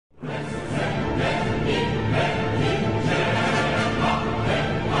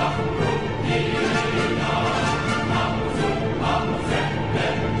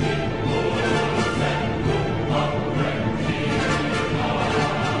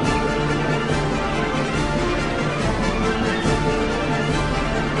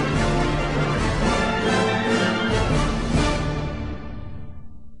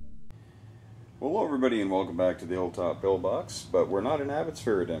welcome back to the Hilltop Pillbox. But we're not in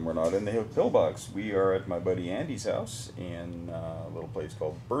Abbotsford and we're not in the Pillbox. We are at my buddy Andy's house in a little place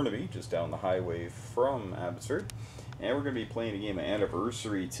called Burnaby, just down the highway from Abbotsford. And we're going to be playing a game of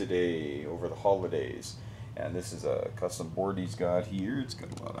Anniversary today over the holidays. And this is a custom board he's got here. It's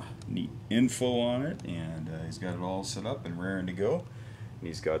got a lot of neat info on it, and he's got it all set up and raring to go. And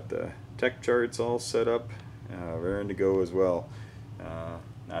he's got the tech charts all set up, raring to go as well.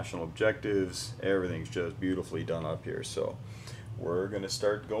 National objectives, everything's just beautifully done up here. So we're going to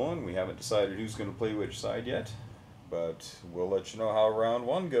start going. We haven't decided who's going to play which side yet, but we'll let you know how round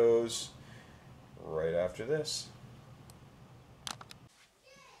one goes right after this.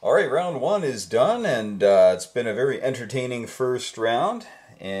 Alright, round one is done, and it's been a very entertaining first round.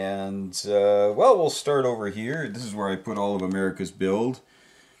 And, well, we'll start over here. This is where I put all of America's build.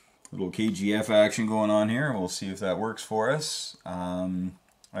 Little KGF action going on here. We'll see if that works for us.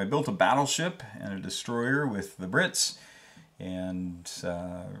 I built a battleship and a destroyer with the Brits, and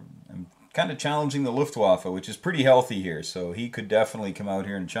I'm kind of challenging the Luftwaffe, which is pretty healthy here, so he could definitely come out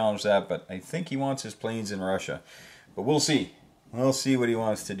here and challenge that, but I think he wants his planes in Russia. But we'll see. We'll see what he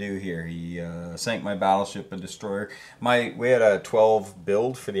wants to do here. He sank my battleship and destroyer. We had a 12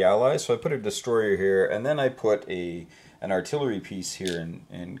 build for the Allies, so I put a destroyer here, and then I put an artillery piece here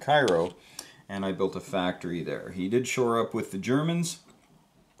in Cairo, and I built a factory there. He did shore up with the Germans,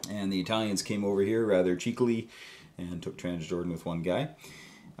 and the Italians came over here rather cheekily and took Transjordan with one guy.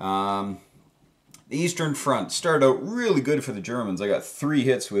 The Eastern Front started out really good for the Germans. I got 3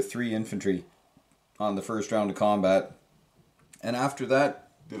 hits with 3 infantry on the first round of combat. And after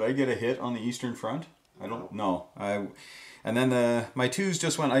that, did I get a hit on the Eastern Front? I don't know. And then my 2s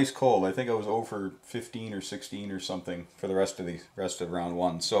just went ice cold. I think I was 0 for 15 or 16 or something for the rest of round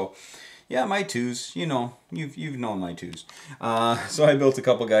 1. So yeah, my 2s, you know, you've known my 2s. So I built a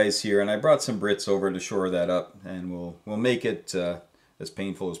couple guys here, and I brought some Brits over to shore that up, and we'll make it as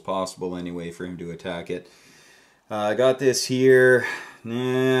painful as possible anyway for him to attack it. I got this here.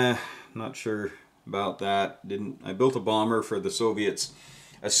 Nah, not sure about that. I built a bomber for the Soviets,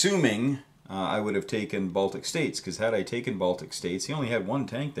 assuming I would have taken Baltic States, because had I taken Baltic States, he only had 1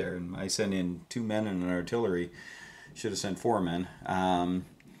 tank there, and I sent in 2 men and an artillery. Should have sent 4 men.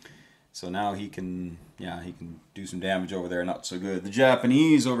 So now he can do some damage over there. Not so good. The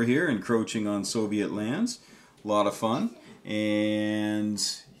Japanese over here encroaching on Soviet lands. A lot of fun. And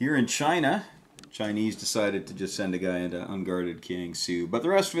here in China, Chinese decided to just send a guy into unguarded Kiangsu. But the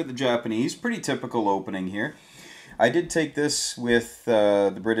rest of it, the Japanese, pretty typical opening here. I did take this with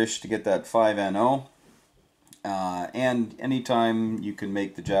the British to get that 5NO. And anytime you can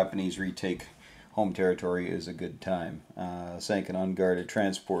make the Japanese retake home territory is a good time. Sank an unguarded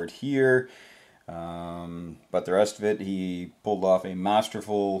transport here. But the rest of it, he pulled off a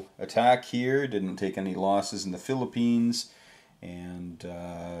masterful attack here. Didn't take any losses in the Philippines. And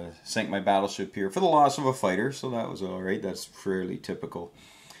sank my battleship here for the loss of a fighter, so that was alright. That's fairly typical.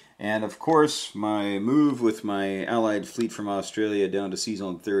 And of course, my move with my allied fleet from Australia down to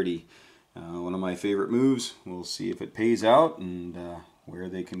C-Zone 30. One of my favorite moves. We'll see if it pays out and where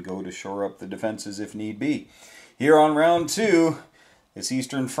they can go to shore up the defenses if need be. Here on round 2, this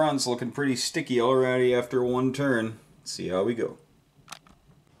Eastern Front's looking pretty sticky already after 1 turn. Let's see how we go.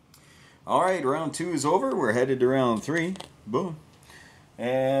 Alright, round 2 is over. We're headed to round 3. Boom.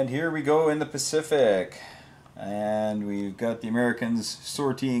 And here we go in the Pacific. And we've got the Americans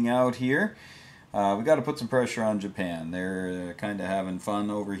sortying out here. We've got to put some pressure on Japan. They're kind of having fun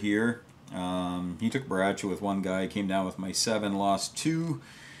over here. He took Baracha with 1 guy, came down with my 7, lost 2,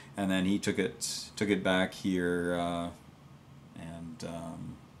 and then he took it back here, and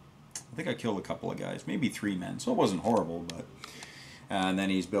I think I killed a couple of guys, maybe 3 men, so it wasn't horrible. But and then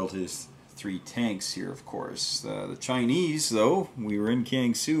he's built his 3 tanks here, of course. The Chinese, though, we were in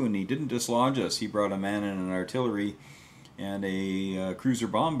Kiangsu and he didn't dislodge us. He brought a man and an artillery and a cruiser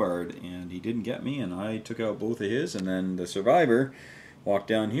bombard, and he didn't get me, and I took out both of his, and then the survivor walked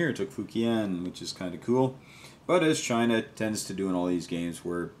down here, took Fujian, which is kind of cool. But as China tends to do in all these games,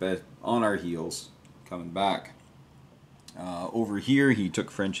 we're on our heels, coming back. Over here, he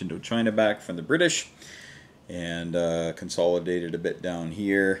took French Indochina back from the British, and consolidated a bit down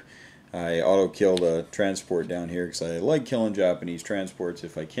here. I auto-killed a transport down here, because I like killing Japanese transports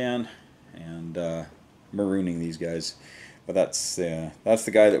if I can, and marooning these guys. But that's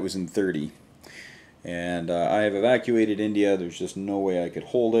the guy that was in 30. And I have evacuated India. There's just no way I could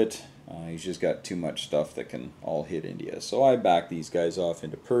hold it. He's just got too much stuff that can all hit India. So I backed these guys off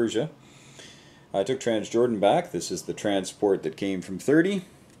into Persia. I took Transjordan back. This is the transport that came from 30.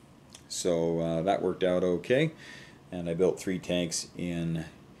 So that worked out okay. And I built 3 tanks in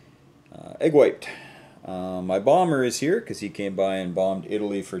Egg Wiped. My bomber is here because he came by and bombed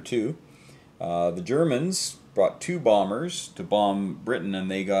Italy for 2. The Germans brought 2 bombers to bomb Britain,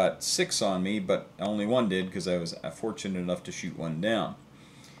 and they got 6 on me, but only 1 did because I was fortunate enough to shoot 1 down.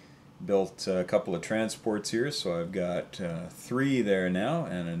 Built a couple of transports here, so I've got 3 there now,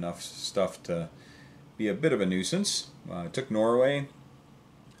 and enough stuff to be a bit of a nuisance. I took Norway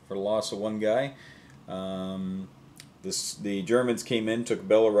for the loss of 1 guy. The Germans came in, took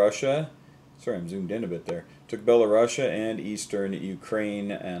Belarusia. Sorry, I'm zoomed in a bit there. Took Belarusia and eastern Ukraine,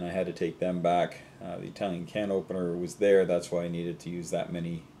 and I had to take them back. The Italian can opener was there, that's why I needed to use that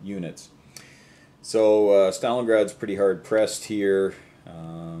many units. So Stalingrad's pretty hard pressed here.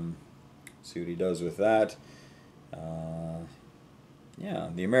 See what he does with that. Yeah,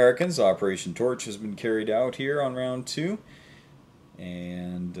 the Americans, Operation Torch has been carried out here on round 2.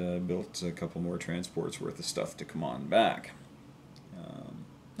 And built a couple more transports worth of stuff to come on back.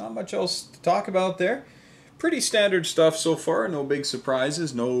 Not much else to talk about there. Pretty standard stuff so far, no big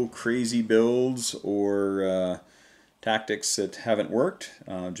surprises, no crazy builds or tactics that haven't worked.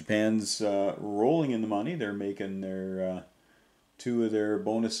 Japan's rolling in the money. They're making their 2 of their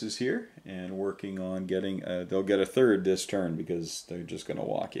bonuses here and working on getting, they'll get a 3rd this turn because they're just going to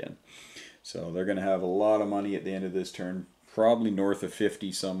walk in. So they're going to have a lot of money at the end of this turn, probably north of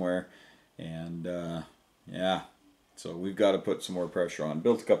 50 somewhere. And yeah, so we've got to put some more pressure on.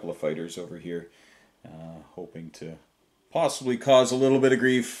 Built a couple of fighters over here, hoping to possibly cause a little bit of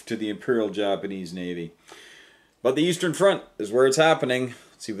grief to the Imperial Japanese Navy. But the Eastern Front is where it's happening.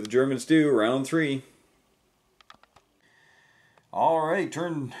 Let's see what the Germans do, round 3. Alright,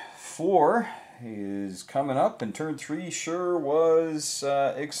 turn 4 is coming up, and turn 3 sure was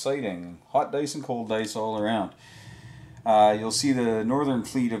exciting. Hot dice and cold dice all around. You'll see the northern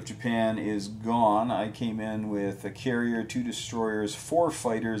fleet of Japan is gone. I came in with a carrier, 2 destroyers, 4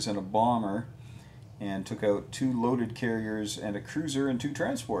 fighters, and a bomber, and took out 2 loaded carriers and a cruiser and 2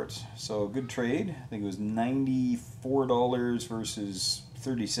 transports. So good trade. I think it was $94 versus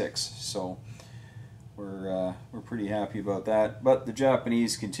 36. So we're pretty happy about that. But the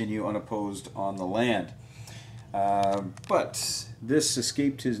Japanese continue unopposed on the land. But this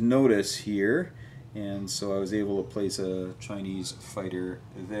escaped his notice here. And so I was able to place a Chinese fighter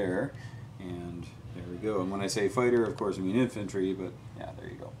there, and there we go. And when I say fighter, of course I mean infantry, but yeah, there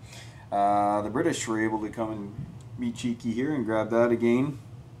you go. The British were able to come and be cheeky here and grab that again.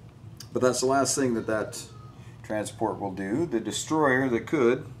 But that's the last thing that transport will do. The destroyer that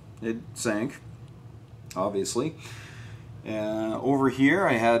could, it sank, obviously. Over here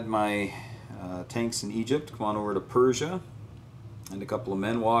I had my tanks in Egypt come on over to Persia, and a couple of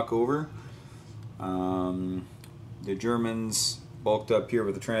men walk over. The Germans bulked up here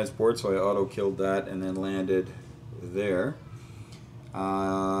with the transport, so I auto-killed that and then landed there.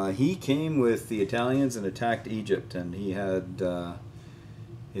 He came with the Italians and attacked Egypt, and he had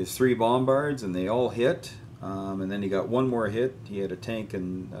his 3 bombards, and they all hit. And then he got 1 more hit. He had a tank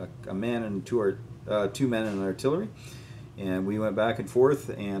and a man and 2 men and artillery. And we went back and forth,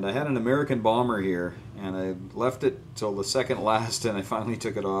 and I had an American bomber here, and I left it till the second last, and I finally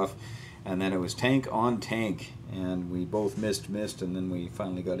took it off. And then it was tank on tank, and we both missed, and then we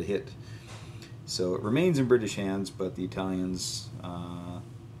finally got a hit. So it remains in British hands, but the Italians are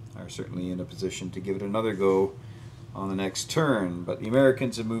certainly in a position to give it another go on the next turn. But the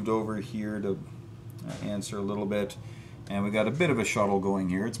Americans have moved over here to answer a little bit, and we got a bit of a shuttle going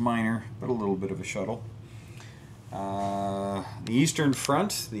here. It's minor, but a little bit of a shuttle. The Eastern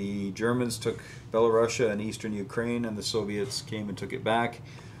Front, the Germans took Belarusia and eastern Ukraine, and the Soviets came and took it back.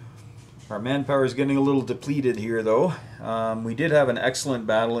 Our manpower is getting a little depleted here, though. We did have an excellent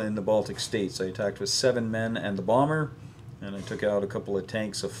battle in the Baltic states. I attacked with 7 men and the bomber, and I took out a couple of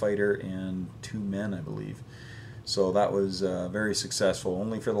tanks, a fighter, and 2 men, I believe. So that was very successful,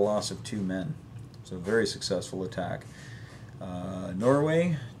 only for the loss of 2 men. So a very successful attack.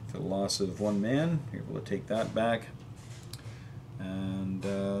 Norway, for the loss of 1 man, you're able to take that back. And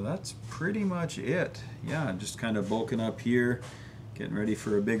that's pretty much it. Yeah, just kind of bulking up here, getting ready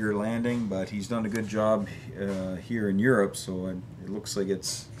for a bigger landing, but he's done a good job here in Europe, so it looks like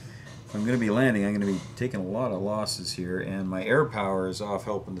if I'm going to be landing, I'm going to be taking a lot of losses here, and my air power is off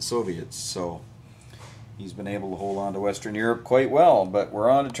helping the Soviets, so he's been able to hold on to Western Europe quite well. But we're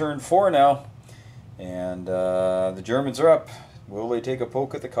on to turn 4 now, and the Germans are up. Will they take a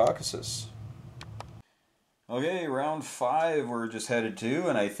poke at the Caucasus? Okay, round 5 we're just headed to,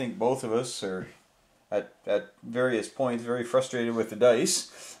 and I think both of us are at various points very frustrated with the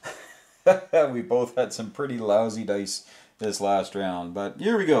dice. We both had some pretty lousy dice this last round, but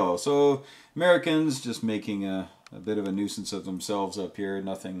here we go. So Americans just making a bit of a nuisance of themselves up here.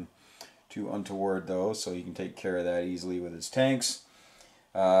 Nothing too untoward though, so he can take care of that easily with his tanks.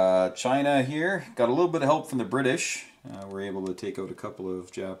 China here got a little bit of help from the British. We're able to take out a couple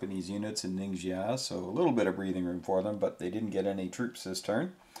of Japanese units in Ningxia, so a little bit of breathing room for them, but they didn't get any troops this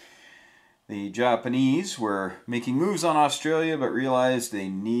turn. The Japanese were making moves on Australia, but realized they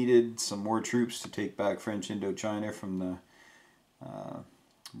needed some more troops to take back French Indochina from the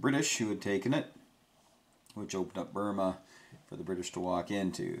British who had taken it, which opened up Burma for the British to walk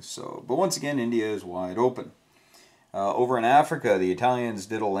into. So, but once again, India is wide open. Over in Africa, the Italians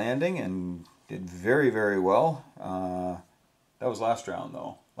did a landing and did very, very well. That was last round,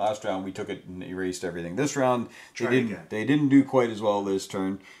 though. Last round we took it and erased everything. This round they didn't do quite as well this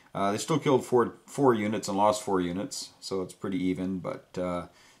turn. They still killed four units and lost 4 units, so it's pretty even. But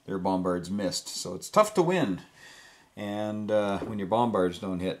their bombards missed, so it's tough to win. And when your bombards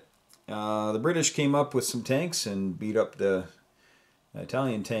don't hit, the British came up with some tanks and beat up the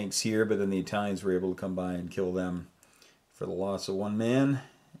Italian tanks here. But then the Italians were able to come by and kill them for the loss of 1 man.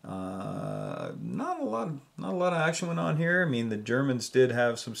 Not a lot of action went on here. I mean, the Germans did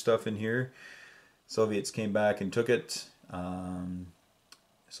have some stuff in here. Soviets came back and took it.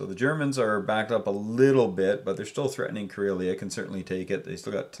 So the Germans are backed up a little bit, but they're still threatening Karelia. Can certainly take it. They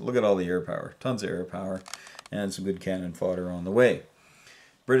still got, look at all the air power, tons of air power, and some good cannon fodder on the way.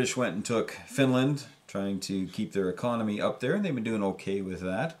 British went and took Finland, trying to keep their economy up there, and they've been doing okay with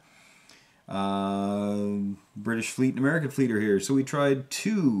that. British fleet and American fleet are here. So we tried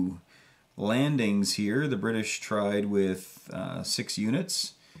 2 landings here. The British tried with 6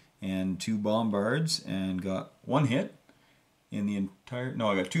 units and 2 bombards and got 1 hit in the entire... No,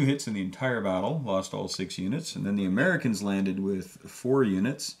 I got 2 hits in the entire battle. Lost all 6 units. And then the Americans landed with 4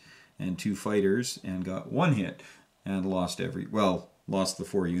 units and 2 fighters and got 1 hit and lost lost the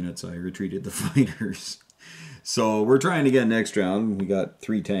 4 units. I retreated the fighters. So we're trying again next round. We got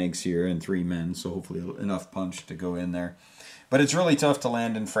 3 tanks here and 3 men, so hopefully enough punch to go in there. But it's really tough to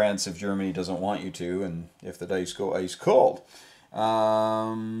land in France if Germany doesn't want you to, and if the dice go ice cold. Yeah,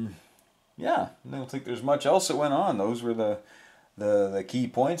 I don't think there's much else that went on. Those were the key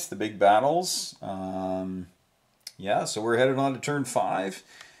points, the big battles. Yeah, so we're headed on to turn 5,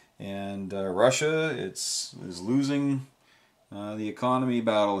 and Russia is losing the economy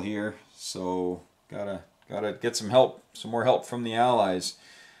battle here, so gotta get some help, some more help from the Allies.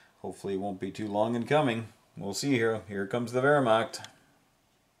 Hopefully it won't be too long in coming. We'll see here. Here comes the Wehrmacht.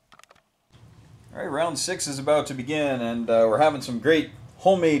 Alright, round 6 is about to begin, and we're having some great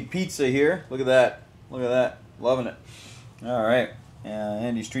homemade pizza here. Look at that. Look at that. Loving it. Alright.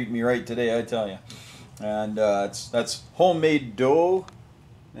 Andy's treating me right today, I tell you. And that's homemade dough.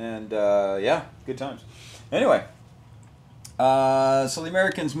 And yeah, good times. Anyway, so the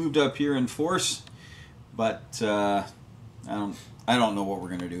Americans moved up here in force. But I don't know what we're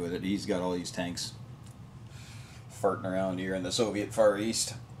gonna do with it. He's got all these tanks farting around here in the Soviet Far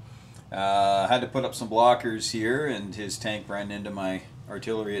East. Had to put up some blockers here, and his tank ran into my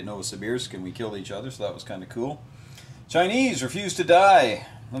artillery at Novosibirsk, and we killed each other, so that was kind of cool. Chinese refused to die.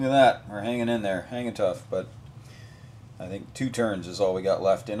 Look at that. We're hanging in there, hanging tough. But I think 2 turns is all we got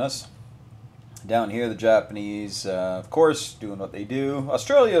left in us. Down here, the Japanese, of course, doing what they do.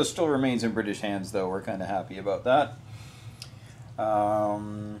 Australia still remains in British hands, though. We're kind of happy about that.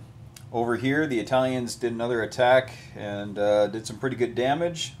 Over here, the Italians did another attack and did some pretty good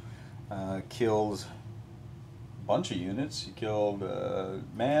damage. Killed a bunch of units. He killed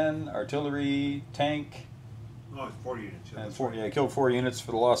man, artillery, tank. Oh, it's 4 units. Yeah, he killed 4 units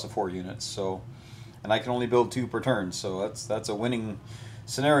for the loss of 4 units. So, and I can only build 2 per turn, so that's a winning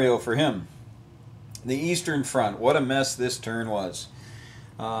scenario for him. The Eastern Front, what a mess this turn was.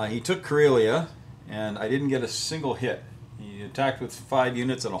 He took Karelia, and I didn't get a single hit. He attacked with 5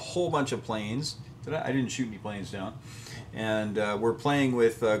 units and a whole bunch of planes. I didn't shoot any planes down. And we're playing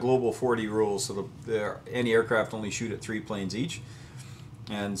with Global 40 rules, so the anti-aircraft only shoot at 3 planes each.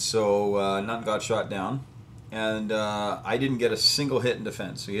 And so none got shot down. And I didn't get a single hit in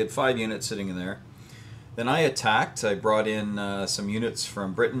defense. So he had 5 units sitting in there. Then I attacked. I brought in some units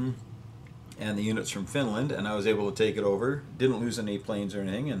from Britain and the units from Finland, and I was able to take it over. Didn't lose any planes or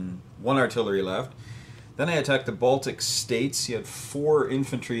anything, and 1 artillery left. Then I attacked the Baltic states. He had 4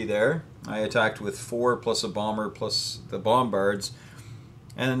 infantry there. I attacked with 4 plus a bomber plus the bombards,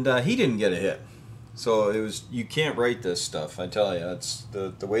 and he didn't get a hit. So it was, you can't write this stuff, I tell you. It's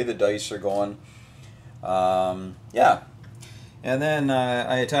the way the dice are going. Yeah. And then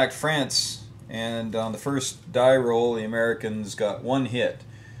I attacked France, and on the first die roll, the Americans got 1 hit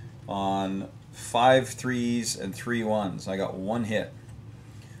on 5 3s and 3 1s. I got 1 hit.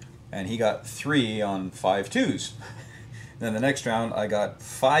 And he got 3 on 5 2s. Then the next round, I got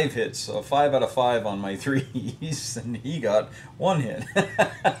 5 hits, so 5 out of 5 on my threes, and he got 1 hit.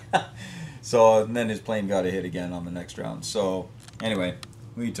 So and then his plane got a hit again on the next round. So anyway,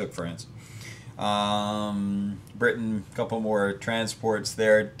 we took France. Britain, a couple more transports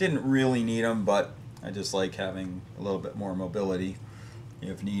there. Didn't really need them, but I just like having a little bit more mobility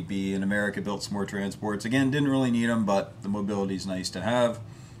if need be. And America built some more transports. Again, didn't really need them, but the mobility is nice to have.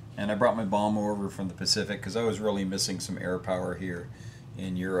 And I brought my bomber over from the Pacific because I was really missing some air power here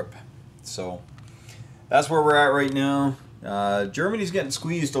in Europe. So that's where we're at right now. Germany's getting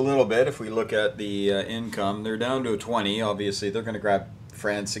squeezed a little bit if we look at the income. They're down to a 20. Obviously, they're going to grab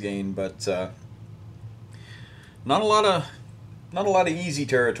France again, but not a lot of easy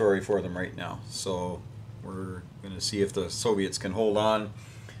territory for them right now. So we're going to see if the Soviets can hold on.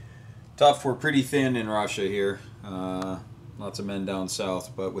 Tough. We're pretty thin in Russia here. Lots of men down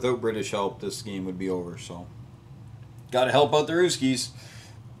south, but without British help, this game would be over. So, got to help out the Ruskies.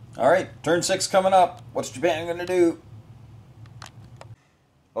 All right, turn 6 coming up. What's Japan going to do?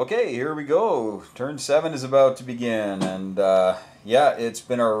 Okay, here we go. Turn 7 is about to begin, and yeah, it's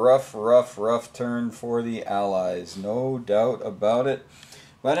been a rough turn for the Allies, no doubt about it.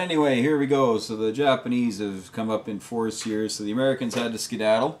 But anyway, here we go. So the Japanese have come up in force here, so the Americans had to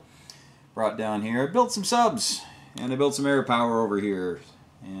skedaddle. Brought down here, built some subs. And I built some air power over here,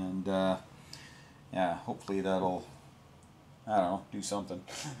 and yeah, hopefully that'll, I don't know, do something.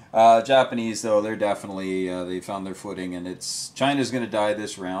 Japanese, though, they're definitely, they found their footing, and China's going to die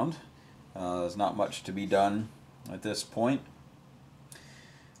this round. There's not much to be done at this point.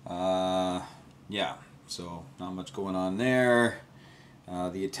 Yeah, so not much going on there.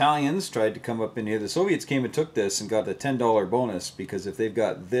 The Italians tried to come up in here. The Soviets came and took this and got a $10 bonus, because if they've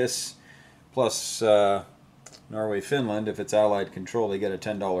got this plus Norway, Finland, if it's Allied control, they get a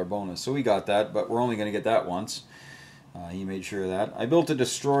 $10 bonus. So we got that, but we're only going to get that once. He made sure of that. I built a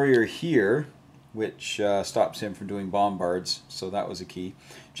destroyer here, which stops him from doing bombards, so that was a key.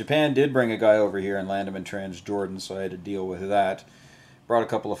 Japan did bring a guy over here and land him in Transjordan, so I had to deal with that. Brought a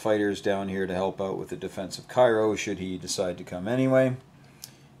couple of fighters down here to help out with the defense of Cairo, should he decide to come anyway.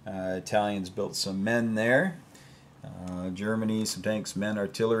 Italians built some men there. Germany, some tanks, men,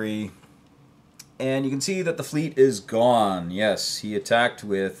 artillery. And you can see that the fleet is gone. Yes, he attacked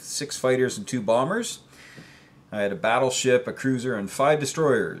with 6 fighters and 2 bombers. I had a battleship, a cruiser, and 5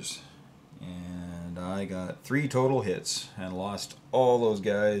 destroyers. And I got 3 total hits and lost all those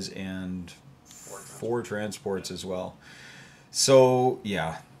guys and 4 transports as well. So,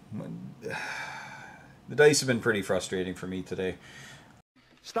 yeah. The dice have been pretty frustrating for me today.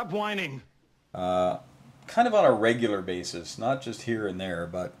 Stop whining. Kind of on a regular basis, not just here and there,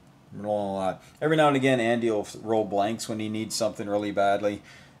 but rolling a lot. Every now and again, Andy will roll blanks when he needs something really badly.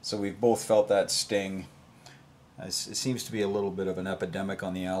 So we've both felt that sting. It seems to be a little bit of an epidemic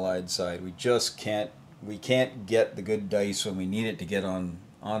on the Allied side. We just can't get the good dice when we need it to get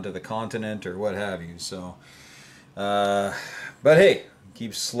onto the continent or what have you. So, but hey,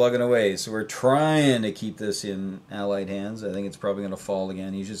 keep slugging away. So we're trying to keep this in Allied hands. I think it's probably going to fall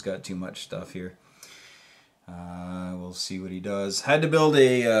again. He's just got too much stuff here. We'll see what he does. Had to build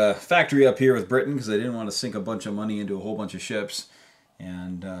a factory up here with Britain because I didn't want to sink a bunch of money into a whole bunch of ships.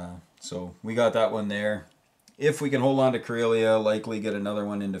 And so we got that one there. If we can hold on to Karelia, likely get another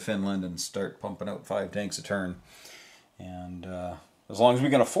one into Finland and start pumping out 5 tanks a turn. And as long as we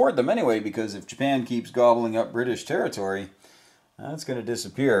can afford them anyway, because if Japan keeps gobbling up British territory, that's going to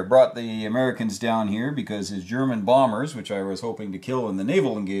disappear. I brought the Americans down here because his German bombers, which I was hoping to kill in the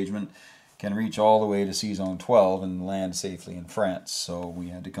naval engagement, can reach all the way to Sea Zone 12 and land safely in France. So we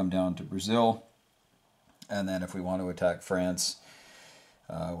had to come down to Brazil. And then if we want to attack France,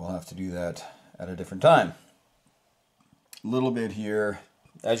 we'll have to do that at a different time. A little bit here,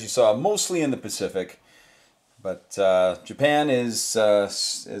 as you saw, mostly in the Pacific. But Japan is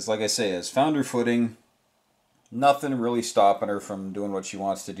like I say, has found her footing. Nothing really stopping her from doing what she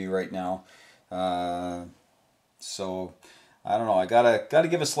wants to do right now. So I don't know. I gotta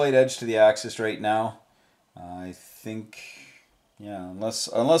give a slight edge to the Axis right now. I think, yeah,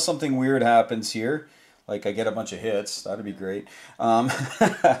 unless something weird happens here, like I get a bunch of hits, that'd be great.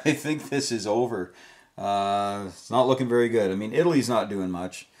 I think this is over. It's not looking very good. I mean, Italy's not doing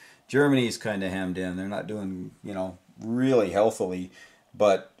much. Germany's kind of hemmed in. They're not doing, really healthily.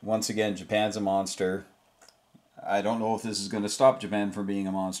 But once again, Japan's a monster. I don't know if this is going to stop Japan from being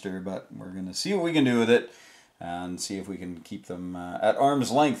a monster, but we're going to see what we can do with it and see if we can keep them at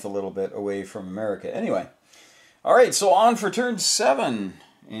arm's length a little bit away from America. Anyway, all right, so on for turn 7.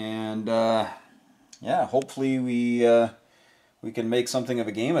 And, yeah, hopefully we can make something of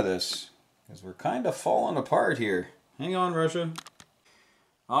a game of this, because we're kind of falling apart here. Hang on, Russia.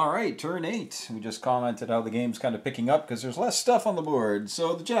 Alright, turn 8. We just commented how the game's kind of picking up because there's less stuff on the board.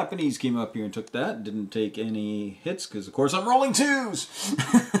 So the Japanese came up here and took that. Didn't take any hits because, of course, I'm rolling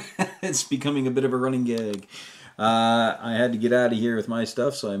 2s! It's becoming a bit of a running gag. I had to get out of here with my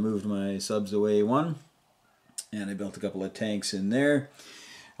stuff, so I moved my subs away 1. And I built a couple of tanks in there.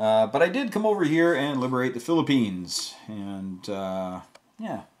 But I did come over here and liberate the Philippines. And,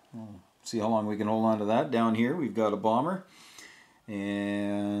 yeah, we'll see how long we can hold on to that. Down here, we've got a bomber.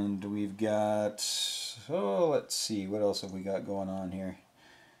 And we've got, oh, let's see, what else have we got going on here?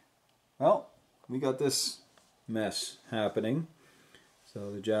 Well, we got this mess happening.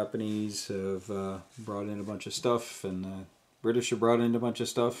 So the Japanese have brought in a bunch of stuff, and the British have brought in a bunch of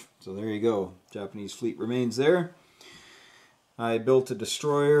stuff. So there you go. Japanese fleet remains there. I built a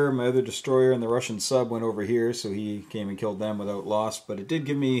destroyer. My other destroyer and the Russian sub went over here, so he came and killed them without loss. But it did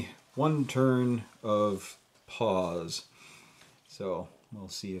give me 1 turn of pause. So we'll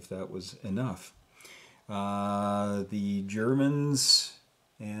see if that was enough. The Germans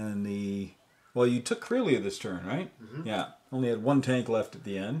and the... Well, you took Karelia this turn, right? Mm-hmm. Yeah. Only had 1 tank left at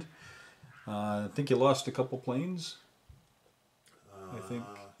the end. I think you lost a couple planes. I think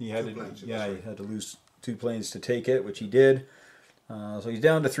he had to, planes, yeah, he had to lose 2 planes to take it, which he did. So he's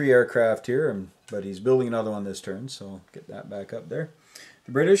down to 3 aircraft here, but he's building another one this turn, so get that back up there.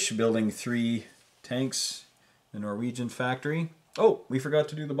 The British building 3 tanks. The Norwegian factory. Oh, we forgot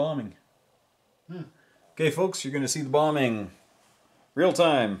to do the bombing. Okay, folks, you're going to see the bombing. Real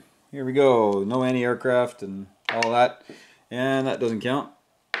time. Here we go. No anti-aircraft and all that. And that doesn't count.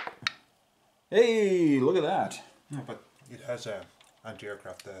 Hey, look at that. No, but it has a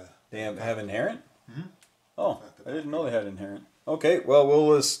anti-aircraft. They have inherent? Mm-hmm. Oh, I didn't know they had inherent. Okay, well,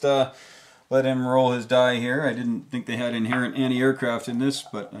 we'll just let him roll his die here. I didn't think they had inherent anti-aircraft in this,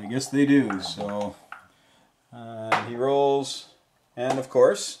 but I guess they do. So he rolls, and of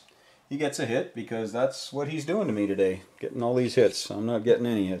course, he gets a hit because that's what he's doing to me today. Getting all these hits. I'm not getting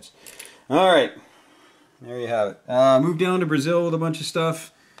any hits. Alright, there you have it. Moved down to Brazil with a bunch of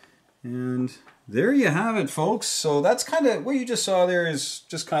stuff, and there you have it, folks. So that's kind of, what you just saw there is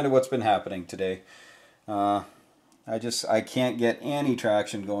just kind of what's been happening today. I can't get any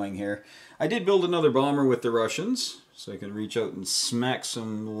traction going here. I did build another bomber with the Russians, so I can reach out and smack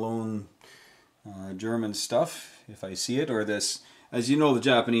some lone German stuff if I see it, or this. As you know, the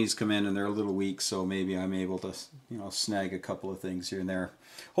Japanese come in and they're a little weak, so maybe I'm able to, snag a couple of things here and there.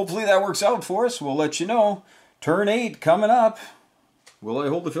 Hopefully that works out for us. We'll let you know. Turn 8 coming up. Will I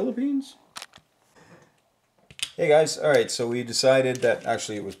hold the Philippines? Hey guys, alright, so we decided that,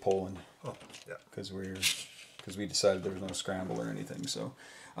 actually it was Poland. Oh, yeah. Because we decided there was no scramble or anything, so.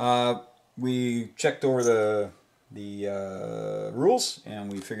 We checked over the rules,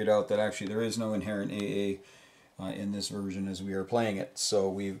 and we figured out that actually there is no inherent AA in this version as we are playing it. So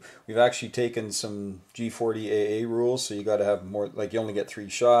we've actually taken some G40 AA rules, so you got to have more, like you only get 3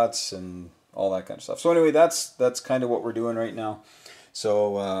 shots and all that kind of stuff. So anyway, that's kind of what we're doing right now.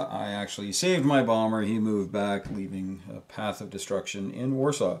 So I actually saved my bomber. He moved back, leaving a path of destruction in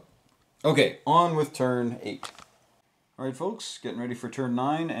Warsaw. Okay, on with turn 8. Alright folks, getting ready for turn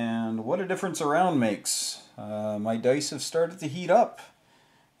 9, and what a difference a round makes. My dice have started to heat up,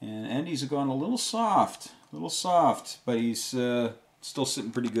 and Andy's gone a little soft, but he's still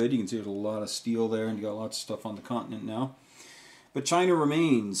sitting pretty good. You can see there's a lot of steel there, and you got lots of stuff on the continent now. But China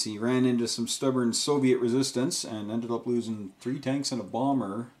remains. He ran into some stubborn Soviet resistance and ended up losing 3 tanks and a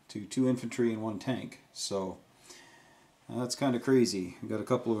bomber to 2 infantry and 1 tank. So that's kind of crazy. We've got a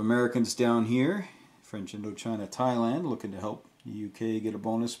couple of Americans down here. French Indochina Thailand looking to help the UK get a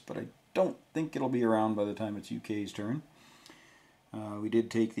bonus, but I don't think it'll be around by the time it's UK's turn. We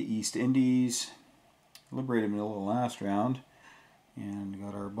did take the East Indies, liberated them in the last round, and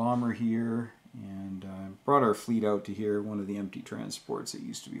got our bomber here, and brought our fleet out to here, one of the empty transports that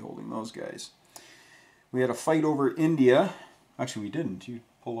used to be holding those guys. We had a fight over India. Actually, we didn't. You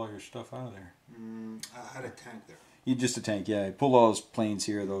pull all your stuff out of there. I had a tank there. You just a tank, yeah. I pulled all those planes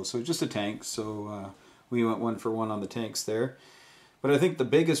here, though, so just a tank. So we went 1 for 1 on the tanks there. But I think the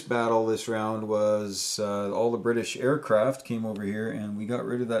biggest battle this round was all the British aircraft came over here, and we got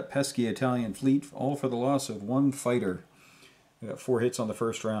rid of that pesky Italian fleet, all for the loss of 1 fighter. We got 4 hits on the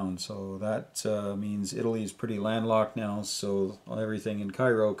first round, so that means Italy's pretty landlocked now, so everything in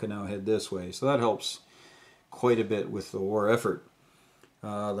Cairo can now head this way. So that helps quite a bit with the war effort.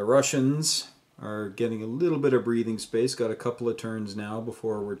 The Russians are getting a little bit of breathing space, got a couple of turns now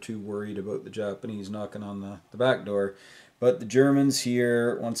before we're too worried about the Japanese knocking on the back door. But the Germans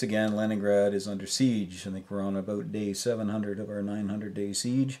here, once again, Leningrad is under siege. I think we're on about day 700 of our 900-day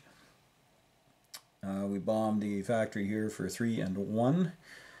siege. We bombed the factory here for 3 and 1.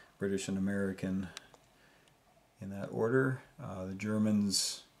 British and American in that order. The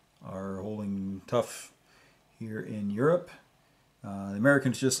Germans are holding tough here in Europe. The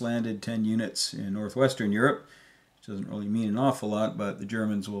Americans just landed 10 units in northwestern Europe, which doesn't really mean an awful lot, but the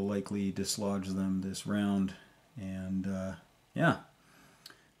Germans will likely dislodge them this round. And yeah,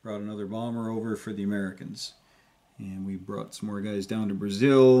 brought another bomber over for the Americans. And we brought some more guys down to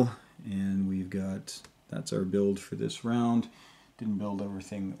Brazil, and we've got, that's our build for this round. Didn't build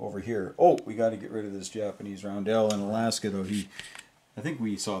everything over here. Oh, we got to get rid of this Japanese roundel in Alaska, though. I think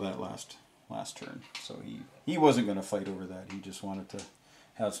we saw that last turn. So he wasn't going to fight over that. He just wanted to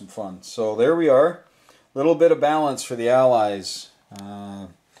have some fun. So there we are. Little bit of balance for the Allies. Karelia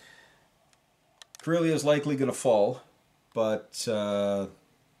is likely going to fall, but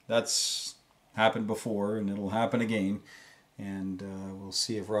that's happened before, and it'll happen again. And we'll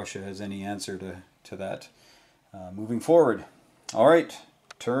see if Russia has any answer to that moving forward. All right,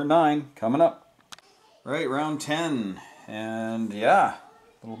 turn 9 coming up. All right, round 10, and yeah,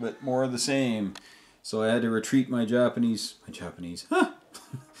 a little bit more of the same. So I had to retreat my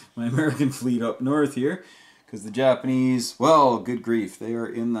American fleet up north here, because the Japanese, well, good grief, they are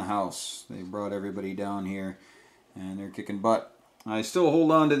in the house. They brought everybody down here, and they're kicking butt. I still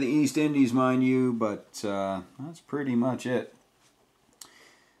hold on to the East Indies, mind you, but that's pretty much it.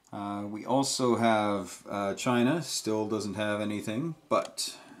 We also have China, still doesn't have anything,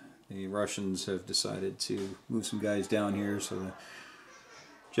 but the Russians have decided to move some guys down here so the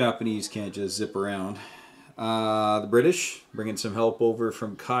Japanese can't just zip around. The British bringing some help over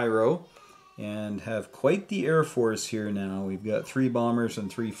from Cairo and have quite the air force here now. We've got 3 bombers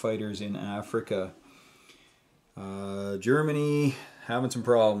and 3 fighters in Africa. Germany having some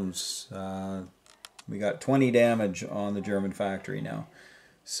problems. We got 20 damage on the German factory now.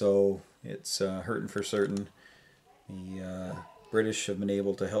 So it's hurting for certain. The British have been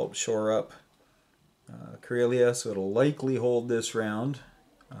able to help shore up Karelia, so it'll likely hold this round.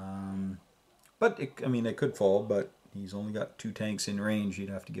 But it could fall, but he's only got 2 tanks in range. He'd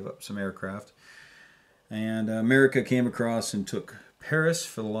have to give up some aircraft. And America came across and took Paris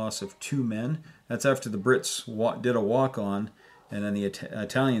for the loss of 2 men. That's after the Brits did a walk-on, and then the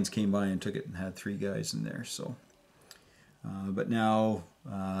Italians came by and took it and had 3 guys in there. So, but now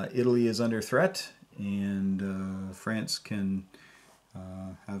Italy is under threat, and France can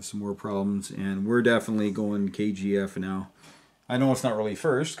have some more problems, and we're definitely going KGF now. I know it's not really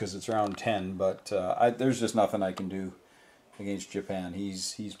first because it's round 10, but there's just nothing I can do against Japan.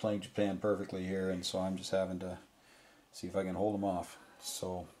 He's playing Japan perfectly here, and so I'm just having to see if I can hold him off.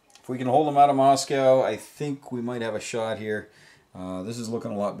 So if we can hold him out of Moscow, I think we might have a shot here. This is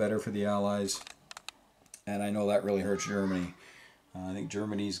looking a lot better for the Allies, and I know that really hurts Germany. I think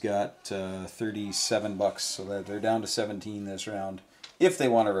Germany's got 37 bucks, so that they're down to 17 this round. If they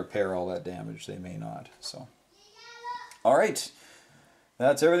want to repair all that damage, they may not. So, all right,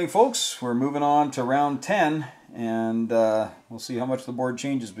 that's everything, folks. We're moving on to round 10, and we'll see how much the board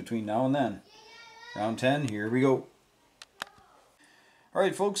changes between now and then. Round 10, here we go. All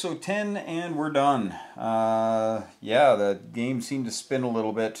right, folks, so 10, and we're done. Yeah, the game seemed to spin a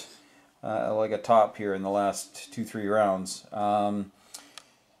little bit like a top here in the last 2-3 rounds.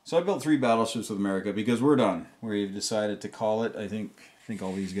 So I built 3 battleships with America because we're done. We've decided to call it. I think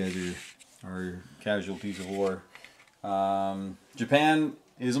all these guys are casualties of war. Japan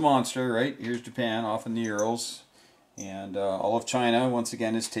is a monster, right? Here's Japan off in the Urals. And all of China, once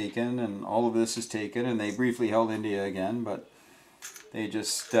again, is taken. And all of this is taken. And they briefly held India again. But they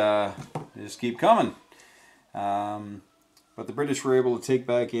just keep coming. But the British were able to take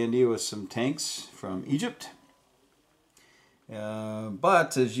back India with some tanks from Egypt.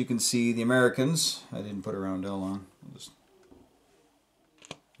 But as you can see, the Americans, I didn't put a roundel on, I'll just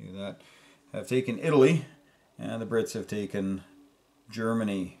do that, have taken Italy, and the Brits have taken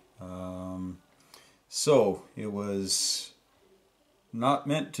Germany. So it was not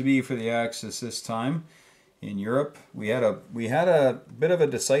meant to be for the Axis this time. In Europe, we had a bit of a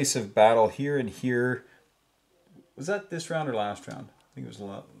decisive battle here and here. Was that this round or last round? I think it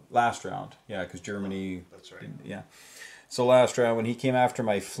was last round. Yeah, because Germany. That's right. Yeah. So last round, when he came after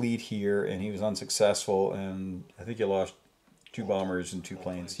my fleet here, and he was unsuccessful, and I think he lost 2 bombers and 2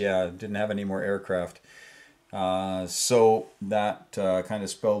 planes. Yeah, didn't have any more aircraft. So that kind of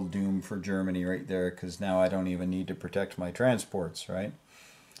spelled doom for Germany right there, because now I don't even need to protect my transports, right?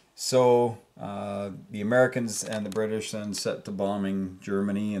 So the Americans and the British then set to bombing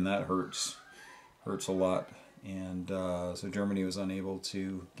Germany, and that hurts a lot. And so Germany was unable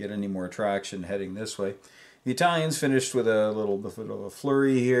to get any more traction heading this way. The Italians finished with a little bit of a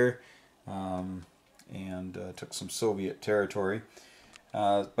flurry here. and took some Soviet territory.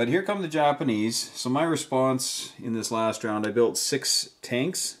 But here come the Japanese. So my response in this last round, I built 6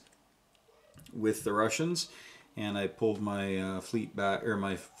 tanks with the Russians, and I pulled my fleet back, or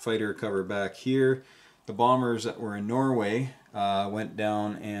my fighter cover back here. The bombers that were in Norway went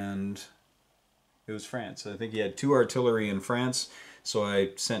down, and it was France. I think he had 2 artillery in France, so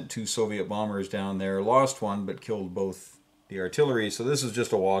I sent 2 Soviet bombers down there, lost one, but killed both the artillery. So this was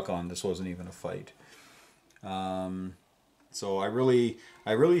just a walk-on. This wasn't even a fight. So I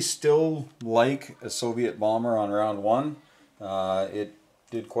really still like a Soviet bomber on round 1. It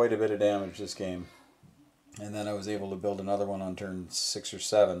did quite a bit of damage this game. And then I was able to build another one on turn 6 or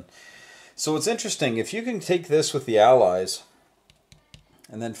 7. So it's interesting, if you can take this with the Allies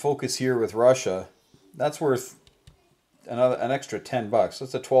and then focus here with Russia, that's worth an extra $10.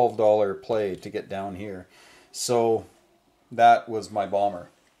 That's a $12 play to get down here. So that was my bomber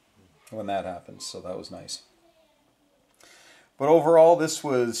when that happened, so that was nice. But overall, this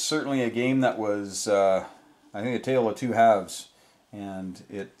was certainly a game that was, I think, a tale of 2 halves. And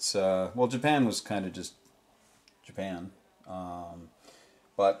it's, well, Japan was kind of just Japan.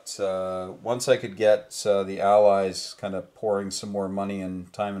 But once I could get the Allies kind of pouring some more money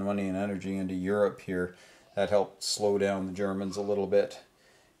and time and money and energy into Europe here, that helped slow down the Germans a little bit.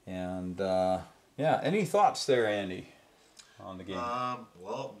 And yeah, any thoughts there, Andy, on the game?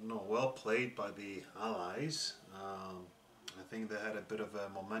 Well, no, well played by the Allies. I think they had a bit of a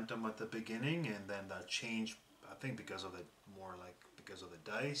momentum at the beginning, and then that changed. I think because of the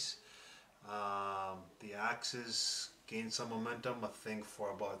dice. The Axis gained some momentum, I think,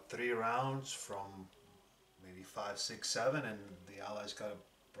 for about 3 rounds from maybe 5, 6, 7, and the Allies got it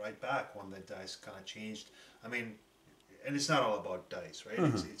right back when the dice kind of changed. I mean, and it's not all about dice, right?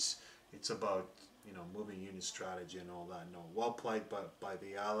 Mm-hmm. It's about, you know, moving unit strategy and all that. No, well played by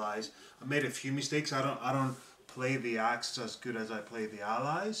the Allies. I made a few mistakes. I don't play the Axis as good as I play the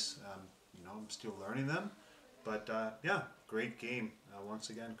Allies. You know, I'm still learning them. But yeah, great game once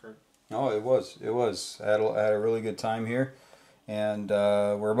again, Kurt. Oh, it was. I had a really good time here, and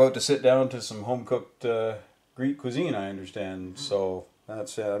we're about to sit down to some home cooked Greek cuisine, I understand. So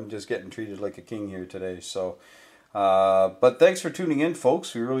that's I'm just getting treated like a king here today. So, but thanks for tuning in,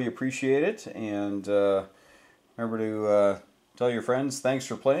 folks. We really appreciate it, and remember to tell your friends. Thanks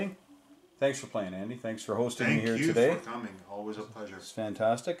for playing. Thanks for playing, Andy. Thanks for hosting me here today. Thank you for coming. Always a pleasure. It's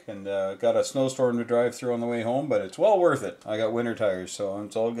fantastic. And got a snowstorm to drive through on the way home, but it's well worth it. I got winter tires, so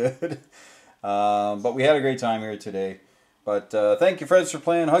it's all good. But we had a great time here today. But thank you, friends, for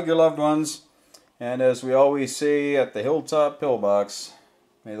playing. Hug your loved ones. And as we always say at the Hilltop Pillbox,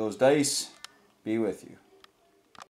 may those dice be with you.